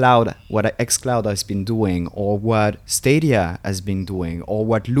xCloud, what xCloud has been doing, or what Stadia has been doing, or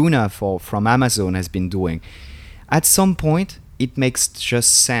what Luna from Amazon has been doing, at some point, it makes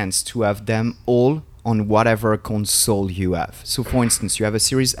just sense to have them all on whatever console you have. So for instance, you have a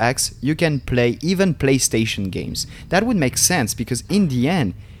Series X, you can play even PlayStation games. That would make sense because in the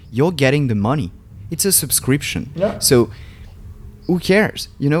end, you're getting the money. It's a subscription. Yeah. So who cares?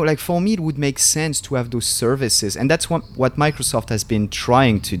 Like for me, it would make sense to have those services. And that's what Microsoft has been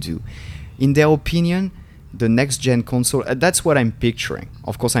trying to do. In their opinion, the next gen console, that's what I'm picturing.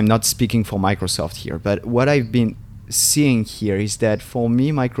 Of course, I'm not speaking for Microsoft here, but what I've been seeing here is that for me,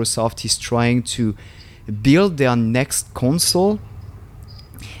 Microsoft is trying to build their next console,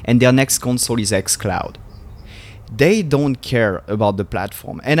 and their next console is xCloud. They don't care about the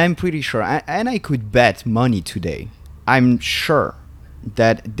platform, and I'm pretty sure, and I could bet money today, I'm sure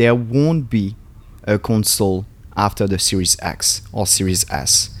that there won't be a console after the Series X or Series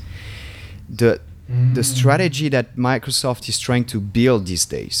S. The strategy that Microsoft is trying to build these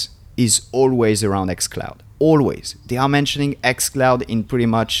days is always around xCloud. Always. They are mentioning xCloud in pretty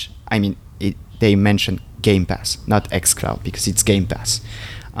much, they mention Game Pass, not xCloud, because it's Game Pass.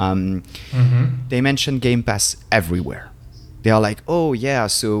 They mention Game Pass everywhere. They are like, oh yeah,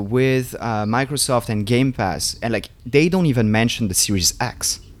 so with Microsoft and Game Pass, and like they don't even mention the Series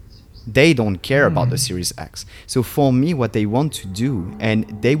X. They don't care about the Series X. So for me, what they want to do,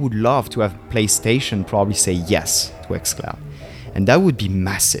 and they would love to have PlayStation probably say yes to xCloud. And that would be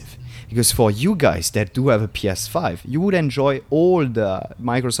massive. Because for you guys that do have a PS5, you would enjoy all the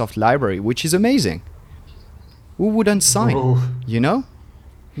Microsoft library, which is amazing. Who wouldn't sign? Bro,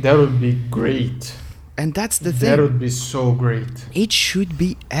 that would be great. And that's the thing. That would be so great. It should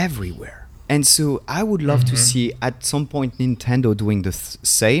be everywhere. And so I would love to see at some point Nintendo doing the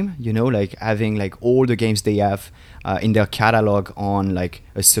same, like having like all the games they have in their catalog on like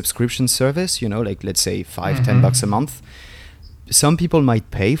a subscription service, like let's say $5-10 a month. Some people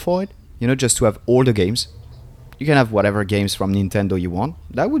might pay for it, just to have all the games. You can have whatever games from Nintendo you want.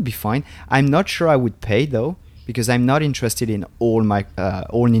 That would be fine. I'm not sure I would pay though, because I'm not interested in all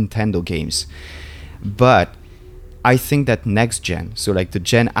Nintendo games. But I think that next gen, so like the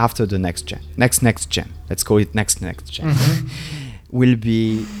gen after the next gen, next gen, let's call it next gen, will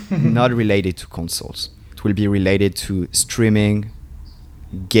be not related to consoles. It will be related to streaming,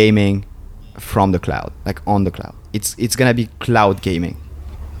 gaming from the cloud, like on the cloud. It's gonna be cloud gaming.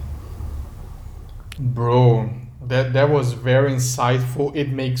 Bro, that was very insightful.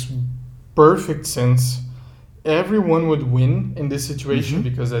 It makes perfect sense. Everyone would win in this situation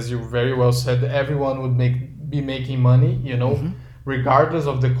because, as you very well said, everyone would be making money, regardless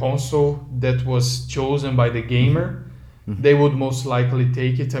of the console that was chosen by the gamer. They would most likely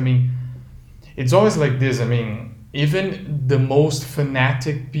take it. It's always like this. Even the most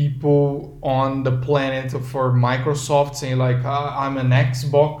fanatic people on the planet for Microsoft saying like, I'm an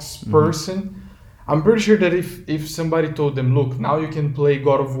Xbox person. I'm pretty sure that if somebody told them, look, now you can play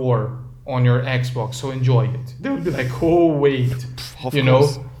God of War on your Xbox, so enjoy it, they would be like, oh wait, of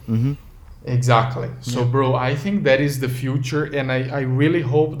course. Exactly. So bro, I think that is the future, and I really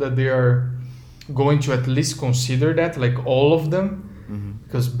hope that they are going to at least consider that, like all of them.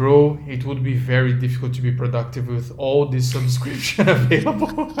 Because bro, it would be very difficult to be productive with all this subscription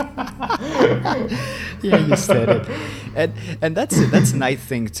available. Yeah, you said it. And that's a nice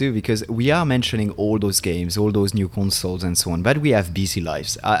thing too, because we are mentioning all those games, all those new consoles and so on, but we have busy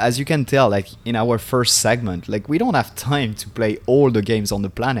lives. As you can tell, like in our first segment, like we don't have time to play all the games on the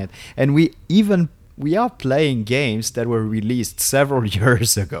planet. And we are playing games that were released several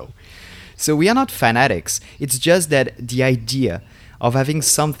years ago. So we are not fanatics. It's just that the idea of having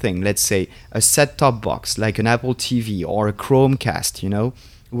something, let's say a set-top box like an Apple TV or a Chromecast,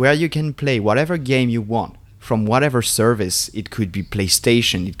 where you can play whatever game you want from whatever service. It could be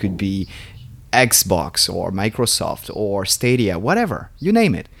PlayStation, it could be Xbox or Microsoft or Stadia, whatever, you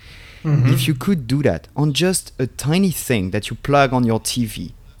name it. If you could do that on just a tiny thing that you plug on your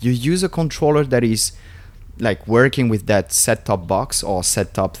TV, you use a controller that is like working with that set-top box or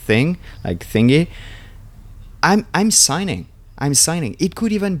set-top thing, like thingy, I'm signing. It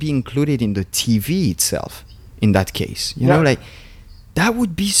could even be included in the TV itself in that case. Like that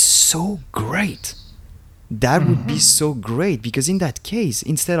would be so great. That would be so great, because in that case,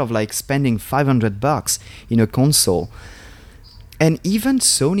 instead of like spending $500 in a console, and even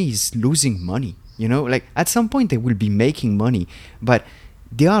Sony is losing money, like at some point they will be making money, but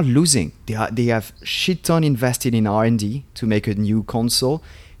they are losing. They have shit ton invested in R&D to make a new console.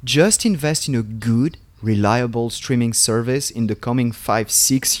 Just invest in a good, reliable streaming service in the coming 5,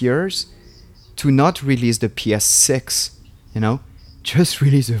 6 years to not release the PS6, you know? Just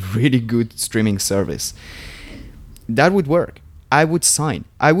release a really good streaming service. That would work. I would sign.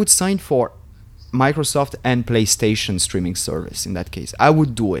 I would sign for Microsoft and PlayStation streaming service in that case. I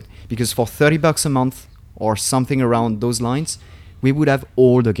would do it because for $30 a month or something around those lines, we would have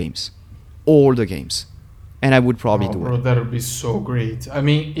all the games. All the games. And I would probably do bro, it. that would be so great. I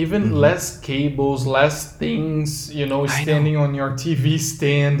mean, even less cables, less things, standing on your TV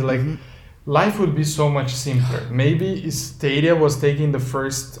stand. Like, life would be so much simpler. Maybe Stadia was taking the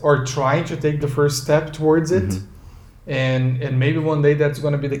first, or trying to take the first step towards it. And maybe one day that's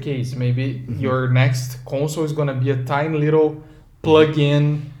going to be the case. Maybe your next console is going to be a tiny little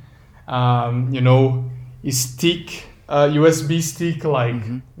plug-in, stick, USB stick,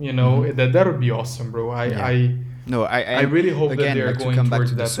 that would be awesome, bro. I really hope again, that they're like going to come back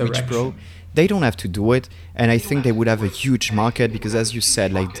towards to the that Switch direction. Pro. They don't have to do it, and I think they would have a huge market because, as you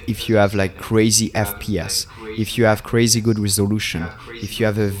said, like if you have like crazy FPS, if you have crazy good resolution, if you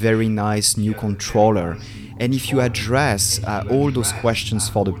have a very nice new controller, and if you address all those questions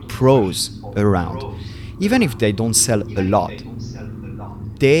for the pros around, even if they don't sell a lot,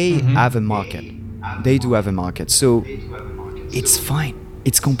 they have a market. They do have a market, so it's fine.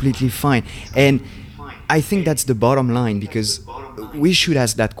 It's completely fine, and I think that's the bottom line because we should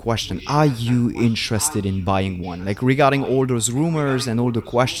ask that question. Are you interested in buying one? Like regarding all those rumors and all the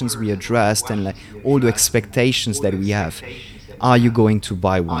questions we addressed and like all the expectations that we have, are you going to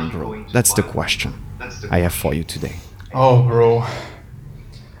buy one, bro? That's the question I have for you today. Oh, bro,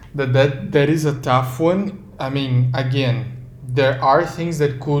 that is a tough one. I mean, again, there are things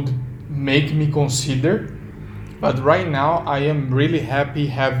that could make me consider, but right now I am really happy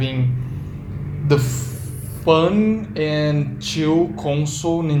having the fun and chill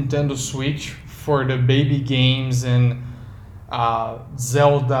console Nintendo Switch for the baby games and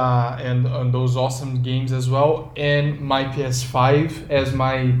Zelda and those awesome games as well, and my PS5 as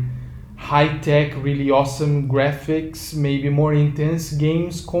my high-tech, really awesome graphics, maybe more intense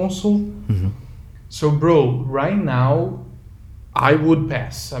games console. So, bro, right now I would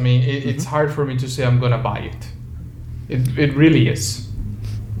pass. I mean, it's hard for me to say I'm gonna buy it. It really is.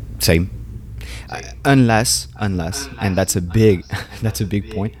 Same. Unless, and that's a big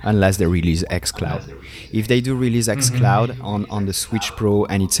point. Unless they release xCloud. If they do release xCloud on the Switch Pro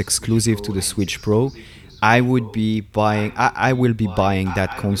and it's exclusive to the Switch Pro, I will be buying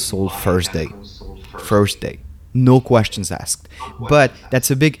that console first day, no questions asked. But that's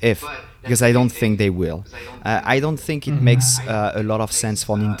a big if because I don't think they will. I don't think it makes a lot of sense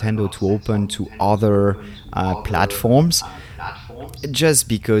for Nintendo to open to other platforms. Just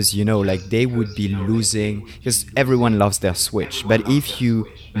because like they would be losing, because everyone loves their Switch, but if you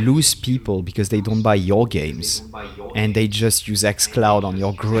lose people because they don't buy your games and they just use xCloud on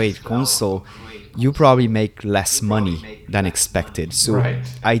your great console, you probably make less money than expected. So Right.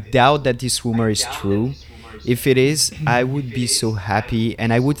 I doubt that this rumor is true. If it is, I would be so happy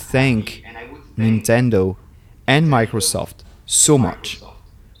and I would thank Nintendo and Microsoft so much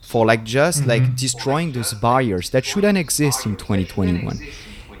for like just like destroying those barriers that shouldn't exist in 2021.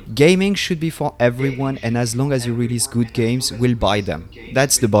 Gaming should be for everyone, and as long as you release good games, we'll buy them.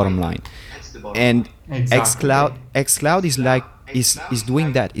 That's the bottom line. And Exactly. xCloud is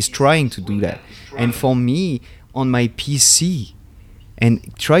doing that, is trying to do that. And for me, on my PC, and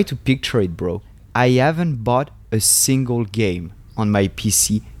try to picture it, bro, I haven't bought a single game on my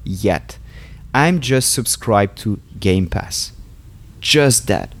PC yet. I'm just subscribed to Game Pass. Just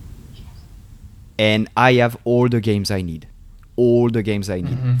that. And I have all the games I need. All the games I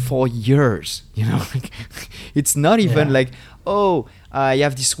need for years. Like, it's not even Yeah. like, oh, I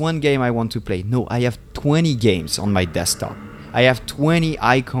have this one game I want to play. No, I have 20 games on my desktop. I have 20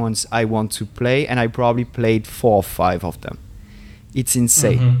 icons I want to play, and I probably played 4 or 5 of them. It's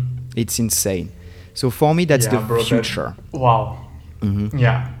insane. It's insane. So for me, that's Yeah, the bro, future. Wow.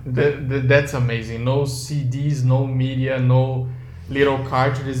 Yeah, that's amazing. No CDs, no media, no little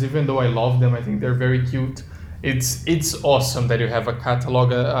cartridges. Even though I love them, I think they're very cute. It's awesome that you have a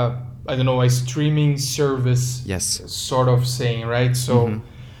catalog, I don't know, a streaming service. Yes. Sort of saying, right? So,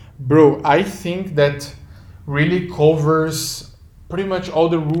 bro, I think that really covers pretty much all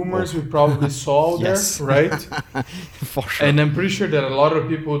the rumors we probably saw Yes. there, right? For sure. And I'm pretty sure that a lot of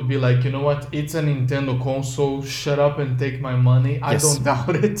people would be like, you know what? It's a Nintendo console. Shut up and take my money. I Yes. don't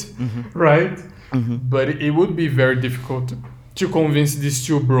doubt it, right? But it would be very difficult to convince these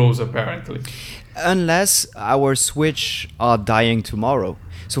two bros, apparently. unless our Switch are dying tomorrow.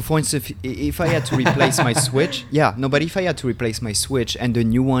 So for instance, if I had to replace my Switch, yeah, no, but if I had to replace my Switch and the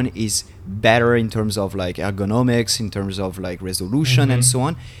new one is better in terms of like ergonomics, in terms of like resolution and so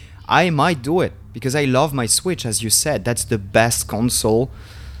on, I might do it because I love my Switch. As you said, that's the best console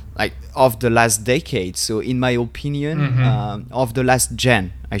like of the last decade. So in my opinion, of the last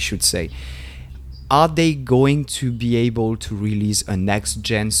gen, I should say. Are they going to be able to release a next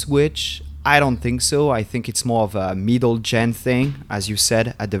gen Switch? I don't think so. I think it's more of a middle gen thing, as you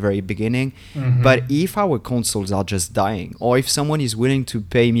said at the very beginning. But if our consoles are just dying, or if someone is willing to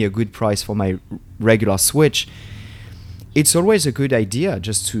pay me a good price for my regular Switch, it's always a good idea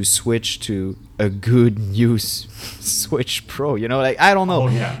just to switch to a good new Switch Pro. You know, like I don't know,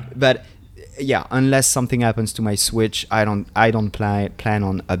 but yeah, unless something happens to my Switch, I don't plan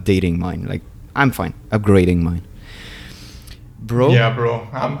on updating mine. Like I'm fine upgrading mine. Bro? Yeah, bro.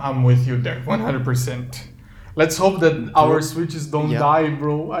 I'm with you there, 100%. Let's hope that our Switches don't die,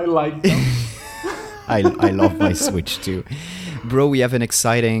 bro. I like them. I love my Switch too. Bro, we have an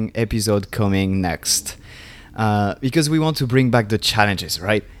exciting episode coming next. Because we want to bring back the challenges,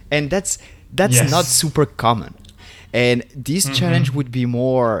 right? And that's not super common. And this challenge would be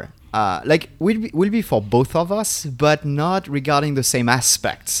more will be for both of us, but not regarding the same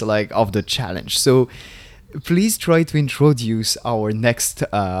aspects like of the challenge. So please try to introduce our next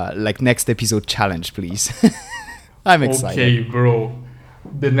episode challenge, please. I'm excited. Okay, bro.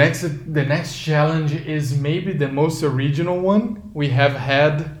 The next challenge is maybe the most original one we have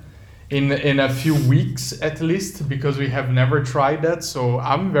had in a few weeks at least, because we have never tried that. So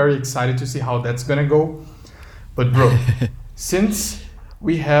I'm very excited to see how that's gonna go. But bro, since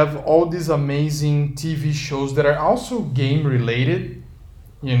we have all these amazing TV shows that are also game related,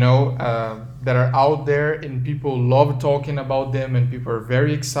 you know, that are out there and people love talking about them and people are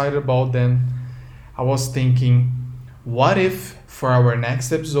very excited about them, I was thinking, what if for our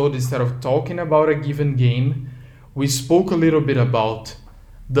next episode, instead of talking about a given game, we spoke a little bit about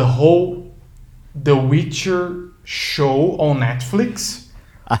the whole The Witcher show on Netflix,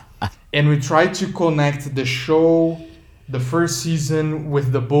 and we tried to connect the show, the first season,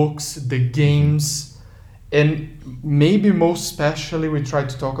 with the books, the games, and maybe most especially we tried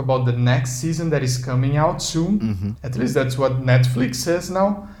to talk about the next season that is coming out soon. At least that's what Netflix says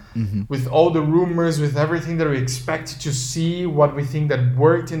now. With all the rumors, with everything that we expected to see, what we think that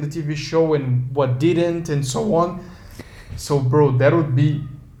worked in the TV show and what didn't, and so on. So bro, that would be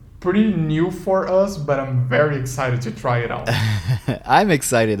pretty new for us, but I'm very excited to try it out. I'm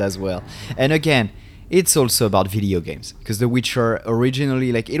excited as well. And again, it's also about video games, because The Witcher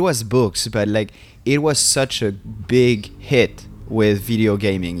originally, like, it was books, but like it was such a big hit with video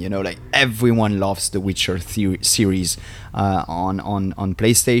gaming, you know, like everyone loves the Witcher series on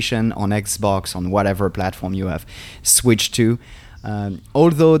PlayStation, on Xbox, on whatever platform you have switched to.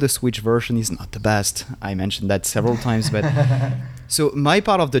 Although the Switch version is not the best, I mentioned that several times, but so my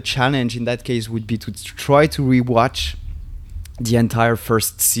part of the challenge in that case would be to try to rewatch the entire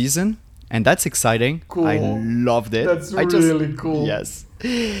first season, and that's exciting. Cool. I loved it. That's really cool. Yes.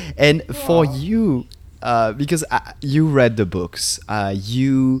 And for you, because you read the books,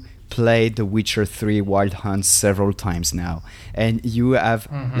 you played The Witcher 3 Wild Hunt several times now, and you have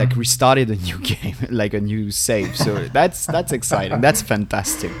like restarted a new game, like a new save. So that's exciting. That's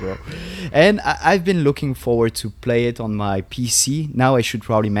fantastic, bro. And I've been looking forward to play it on my PC. Now I should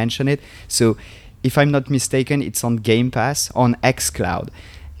probably mention it. So if I'm not mistaken, it's on Game Pass, on xCloud,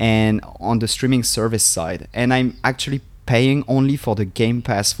 and on the streaming service side. And I'm actually paying only for the Game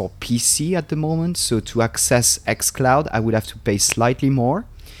Pass for PC at the moment. So to access xCloud, I would have to pay slightly more.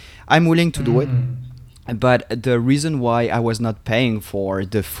 I'm willing to do it, but the reason why I was not paying for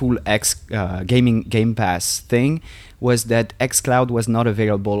the full gaming Game Pass thing was that xCloud was not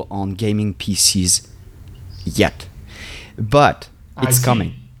available on gaming PCs yet. But it's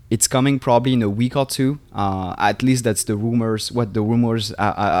coming. It's coming probably in a week or two. At least that's the rumors. What the rumors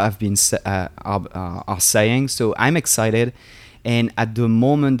have been are saying. So I'm excited. And at the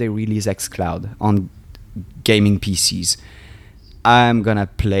moment they release xCloud on gaming PCs, I'm gonna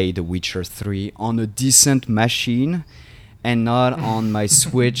play The Witcher 3 on a decent machine and not on my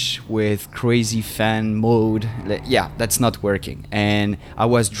Switch with crazy fan mode. Yeah, that's not working. And I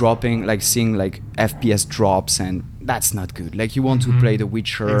was seeing FPS drops, and that's not good. Like, you want to play The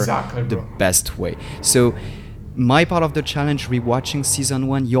Witcher the best way. So my part of the challenge, rewatching season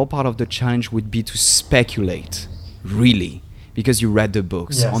 1, your part of the challenge would be to speculate, really, because you read the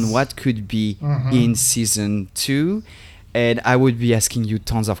books, on what could be in season 2. And I would be asking you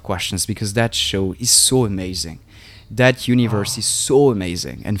tons of questions, because that show is so amazing. That universe is so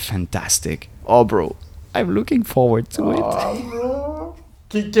amazing and fantastic. Oh, bro, I'm looking forward to it. Bro.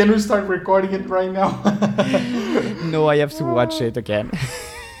 Can we start recording it right now? No, I have to watch it again.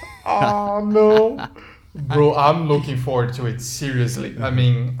 Oh no. Bro, I'm looking forward to it, seriously. I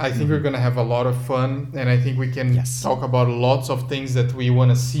mean, I think we're gonna have a lot of fun, and I think we can Yes. talk about lots of things that we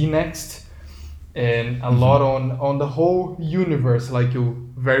wanna see next, and a lot on the whole universe, like you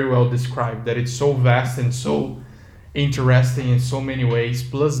very well described, that it's so vast and so interesting in so many ways.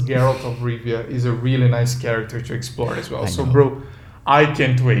 Plus, Geralt of Rivia is a really nice character to explore as well. I So, know. bro, I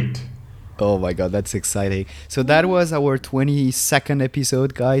can't wait. Oh my god, that's exciting. So that was our 22nd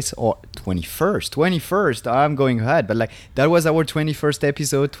episode, guys, or 21st. 21st, I'm going ahead, but like that was our 21st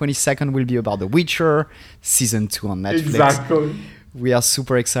episode. 22nd will be about The Witcher, season 2 on Netflix. Exactly. We are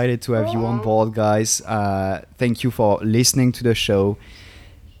super excited to have you on board, guys. Thank you for listening to the show.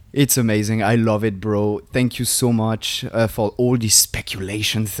 It's amazing. I love it, bro. Thank you so much for all this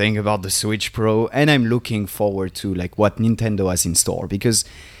speculation thing about the Switch Pro, and I'm looking forward to like what Nintendo has in store, because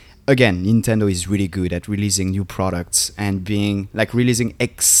again, Nintendo is really good at releasing new products and being like releasing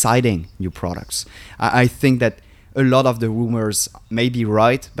exciting new products. I think that a lot of the rumors may be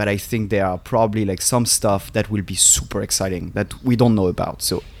right, but I think there are probably like some stuff that will be super exciting that we don't know about.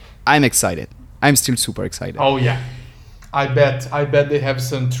 So I'm excited. I'm still super excited. Oh yeah, I bet they have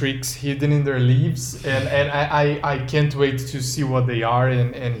some tricks hidden in their leaves, and I can't wait to see what they are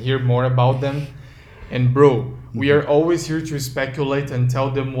and hear more about them. And bro, we are always here to speculate and tell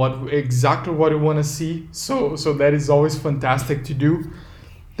them exactly what we want to see. So that is always fantastic to do.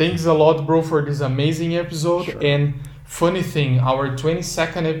 Thanks a lot, bro, for this amazing episode. Sure. And funny thing, our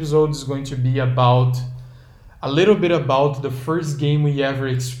 22nd episode is going to be about a little bit about the first game we ever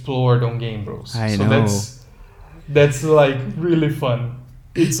explored on Game Bros. I So know. that's like really fun.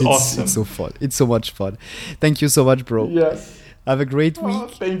 It's awesome. It's so fun. It's so much fun. Thank you so much, bro. Yes. Have a great Oh,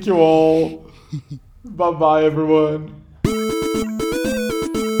 week. thank you all. Bye bye, everyone.